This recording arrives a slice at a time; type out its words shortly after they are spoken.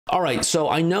All right, so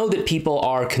I know that people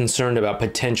are concerned about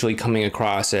potentially coming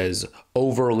across as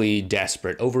overly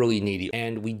desperate, overly needy,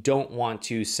 and we don't want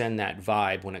to send that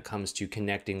vibe when it comes to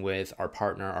connecting with our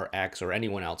partner, our ex, or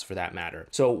anyone else for that matter.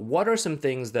 So what are some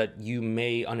things that you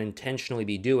may unintentionally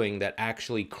be doing that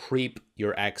actually creep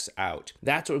your ex out?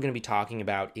 That's what we're going to be talking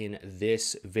about in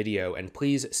this video, and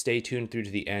please stay tuned through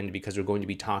to the end because we're going to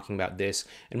be talking about this,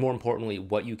 and more importantly,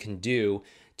 what you can do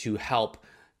to help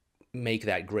make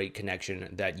that great connection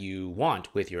that you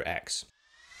want with your ex.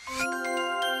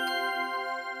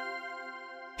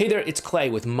 Hey there, it's Clay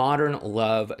with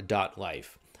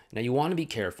modernlove.life. Now you want to be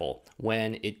careful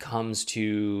when it comes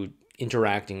to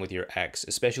interacting with your ex,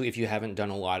 especially if you haven't done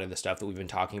a lot of the stuff that we've been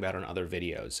talking about on other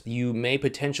videos. You may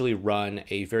potentially run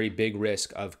a very big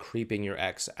risk of creeping your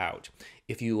ex out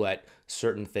if you let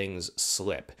certain things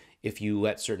slip. If you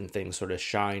let certain things sort of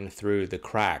shine through the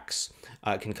cracks,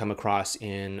 it can come across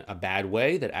in a bad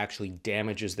way that actually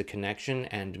damages the connection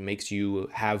and makes you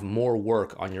have more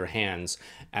work on your hands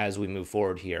as we move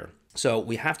forward here. So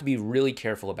we have to be really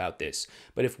careful about this.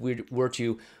 But if we were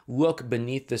to look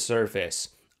beneath the surface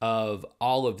of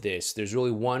all of this, there's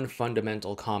really one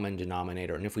fundamental common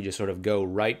denominator. And if we just sort of go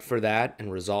right for that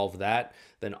and resolve that,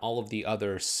 then all of the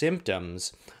other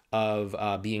symptoms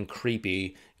of being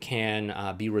creepy can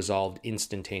be resolved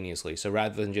instantaneously. So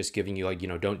rather than just giving you like,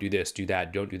 don't do this, do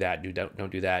that, don't do that,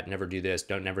 don't do that, never do this,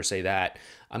 don't never say that,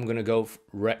 I'm gonna go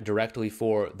directly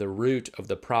for the root of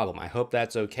the problem. I hope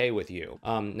that's okay with you.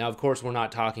 Now, of course, we're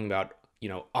not talking about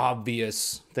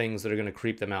obvious things that are going to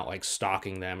creep them out, like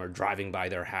stalking them or driving by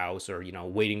their house or,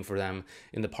 waiting for them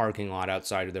in the parking lot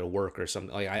outside of their work or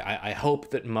something. Like, I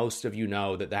hope that most of you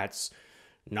know that that's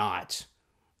not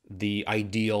the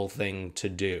ideal thing to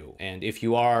do. And if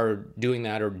you are doing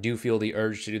that or do feel the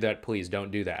urge to do that, please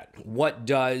don't do that. What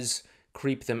does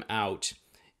creep them out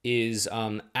is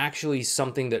actually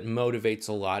something that motivates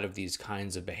a lot of these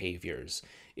kinds of behaviors.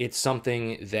 It's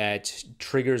something that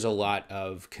triggers a lot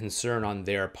of concern on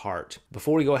their part.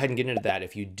 Before we go ahead and get into that,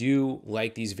 if you do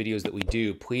like these videos that we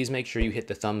do, please make sure you hit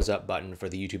the thumbs up button for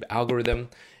the YouTube algorithm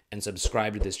and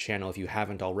subscribe to this channel if you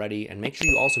haven't already. And make sure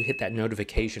you also hit that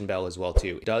notification bell as well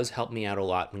too. It does help me out a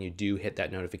lot when you do hit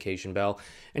that notification bell.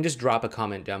 And just drop a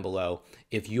comment down below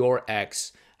if your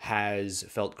ex has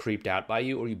felt creeped out by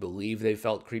you or you believe they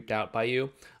felt creeped out by you.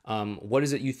 What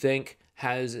is it you think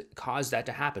has caused that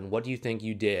to happen? What do you think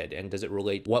you did? And does it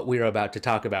relate to what we're about to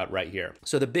talk about right here?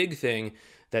 So the big thing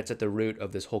that's at the root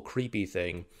of this whole creepy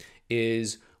thing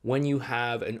is when you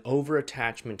have an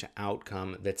over-attachment to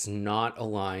outcome that's not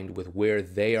aligned with where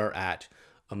they are at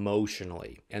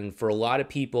emotionally. And for a lot of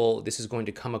people, this is going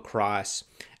to come across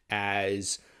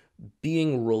as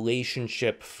being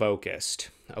relationship focused.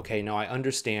 Okay, now I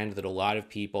understand that a lot of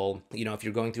people, if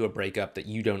you're going through a breakup that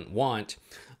you don't want,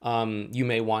 you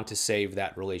may want to save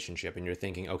that relationship and you're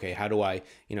thinking, okay, how do I,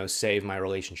 save my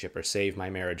relationship or save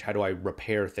my marriage? How do I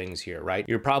repair things here, right?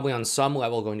 You're probably on some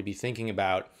level going to be thinking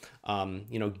about,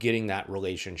 getting that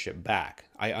relationship back.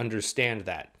 I understand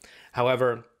that.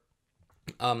 However,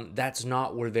 that's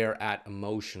not where they're at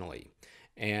emotionally.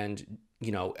 And,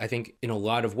 I think in a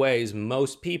lot of ways,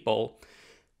 most people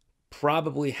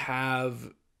probably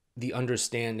have the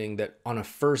understanding that on a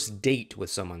first date with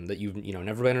someone that you've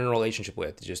never been in a relationship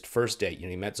with, just first date,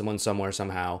 you met someone somewhere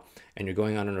somehow and you're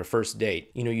going on a first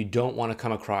date, you don't want to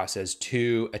come across as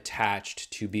too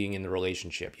attached to being in the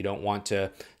relationship. You don't want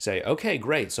to say, okay,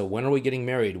 great, so when are we getting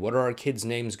married? What are our kids'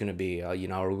 names going to be? Are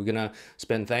we going to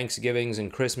spend Thanksgivings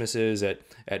and Christmases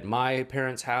at my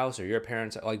parents' house or your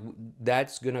parents'? Like,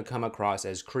 that's going to come across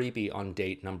as creepy on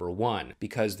date number one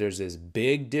because there's this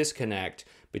big disconnect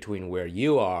between where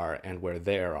you are and where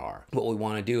they are. What we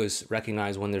want to do is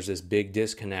recognize when there's this big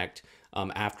disconnect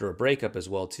after a breakup as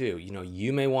well too.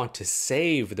 You may want to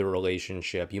save the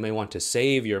relationship, you may want to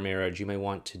save your marriage, you may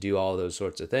want to do all those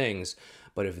sorts of things,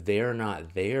 but if they're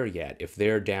not there yet, if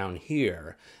they're down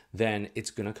here, then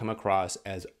it's going to come across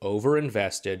as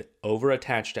over-invested,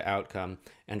 over-attached to outcome,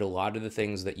 and a lot of the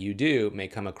things that you do may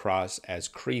come across as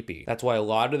creepy. That's why a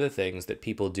lot of the things that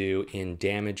people do in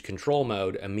damage control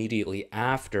mode immediately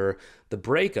after the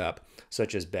breakup,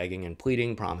 such as begging and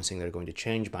pleading, promising they're going to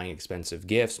change, buying expensive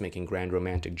gifts, making grand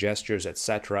romantic gestures,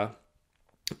 etc.,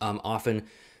 often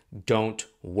don't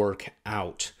work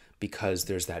out because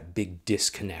there's that big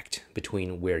disconnect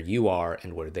between where you are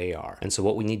and where they are. And so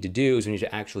what we need to do is we need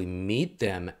to actually meet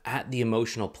them at the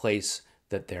emotional place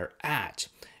that they're at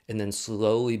and then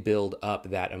slowly build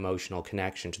up that emotional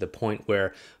connection to the point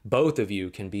where both of you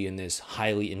can be in this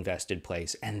highly invested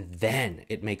place. And then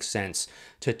it makes sense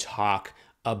to talk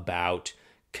about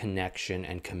connection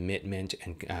and commitment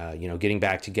and you know, getting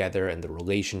back together and the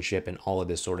relationship and all of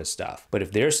this sort of stuff. But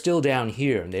if they're still down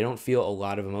here and they don't feel a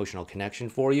lot of emotional connection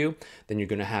for you, then you're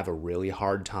going to have a really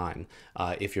hard time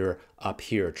if you're up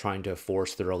here trying to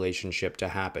force the relationship to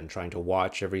happen, trying to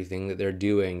watch everything that they're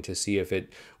doing to see if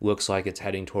it looks like it's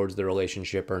heading towards the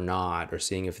relationship or not, or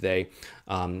seeing if they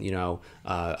you know,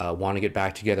 want to get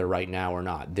back together right now or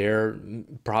not. They're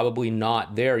probably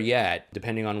not there yet,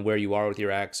 depending on where you are with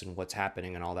your ex and what's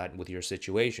happening and all that with your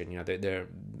situation. You know,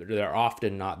 they're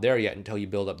often not there yet until you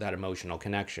build up that emotional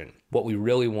connection. What we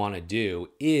really want to do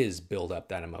is build up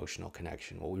that emotional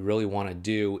connection. What we really want to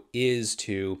do is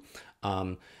to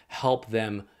help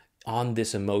them on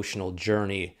this emotional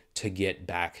journey to get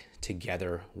back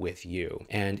together with you.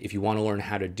 And if you want to learn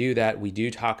how to do that, we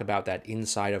do talk about that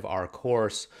inside of our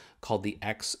course called the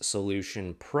X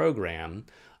Solution Program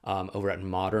over at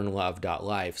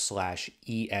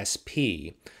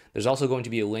modernlove.life/ESP. There's also going to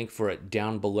be a link for it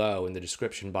down below in the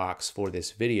description box for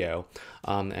this video.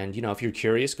 And you know, if you're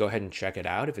curious, go ahead and check it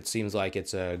out. If it seems like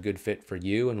it's a good fit for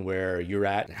you and where you're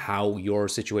at, how your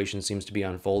situation seems to be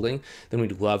unfolding, then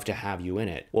we'd love to have you in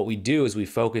it. What we do is we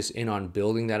focus in on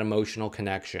building that emotional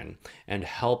connection and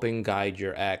helping guide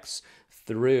your ex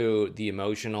through the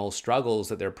emotional struggles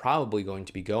that they're probably going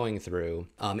to be going through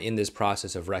in this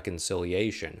process of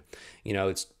reconciliation. You know,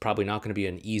 it's probably not going to be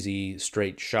an easy,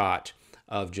 straight shot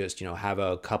of just, you know, have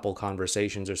a couple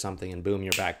conversations or something and boom,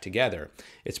 you're back together.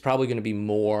 It's probably going to be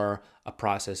more a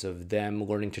process of them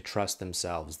learning to trust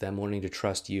themselves, them learning to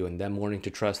trust you, and them learning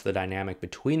to trust the dynamic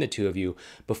between the two of you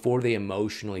before they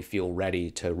emotionally feel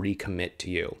ready to recommit to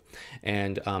you.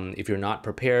 And if you're not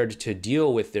prepared to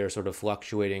deal with their sort of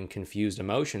fluctuating, confused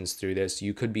emotions through this,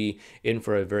 you could be in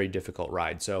for a very difficult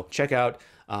ride. So check out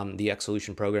the X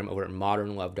Solution Program over at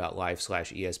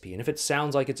modernlove.life/ESP. And if it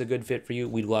sounds like it's a good fit for you,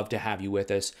 we'd love to have you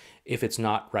with us. If it's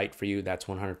not right for you, that's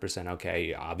 100%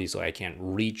 okay. Obviously, I can't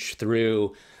reach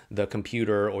through the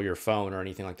computer or your phone or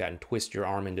anything like that and twist your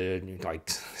arm into like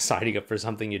signing up for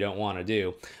something you don't want to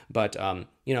do. But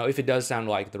you know, if it does sound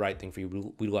like the right thing for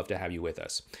you, we'd love to have you with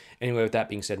us. Anyway, with that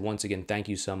being said, once again, thank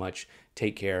you so much.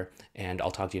 Take care, and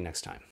I'll talk to you next time.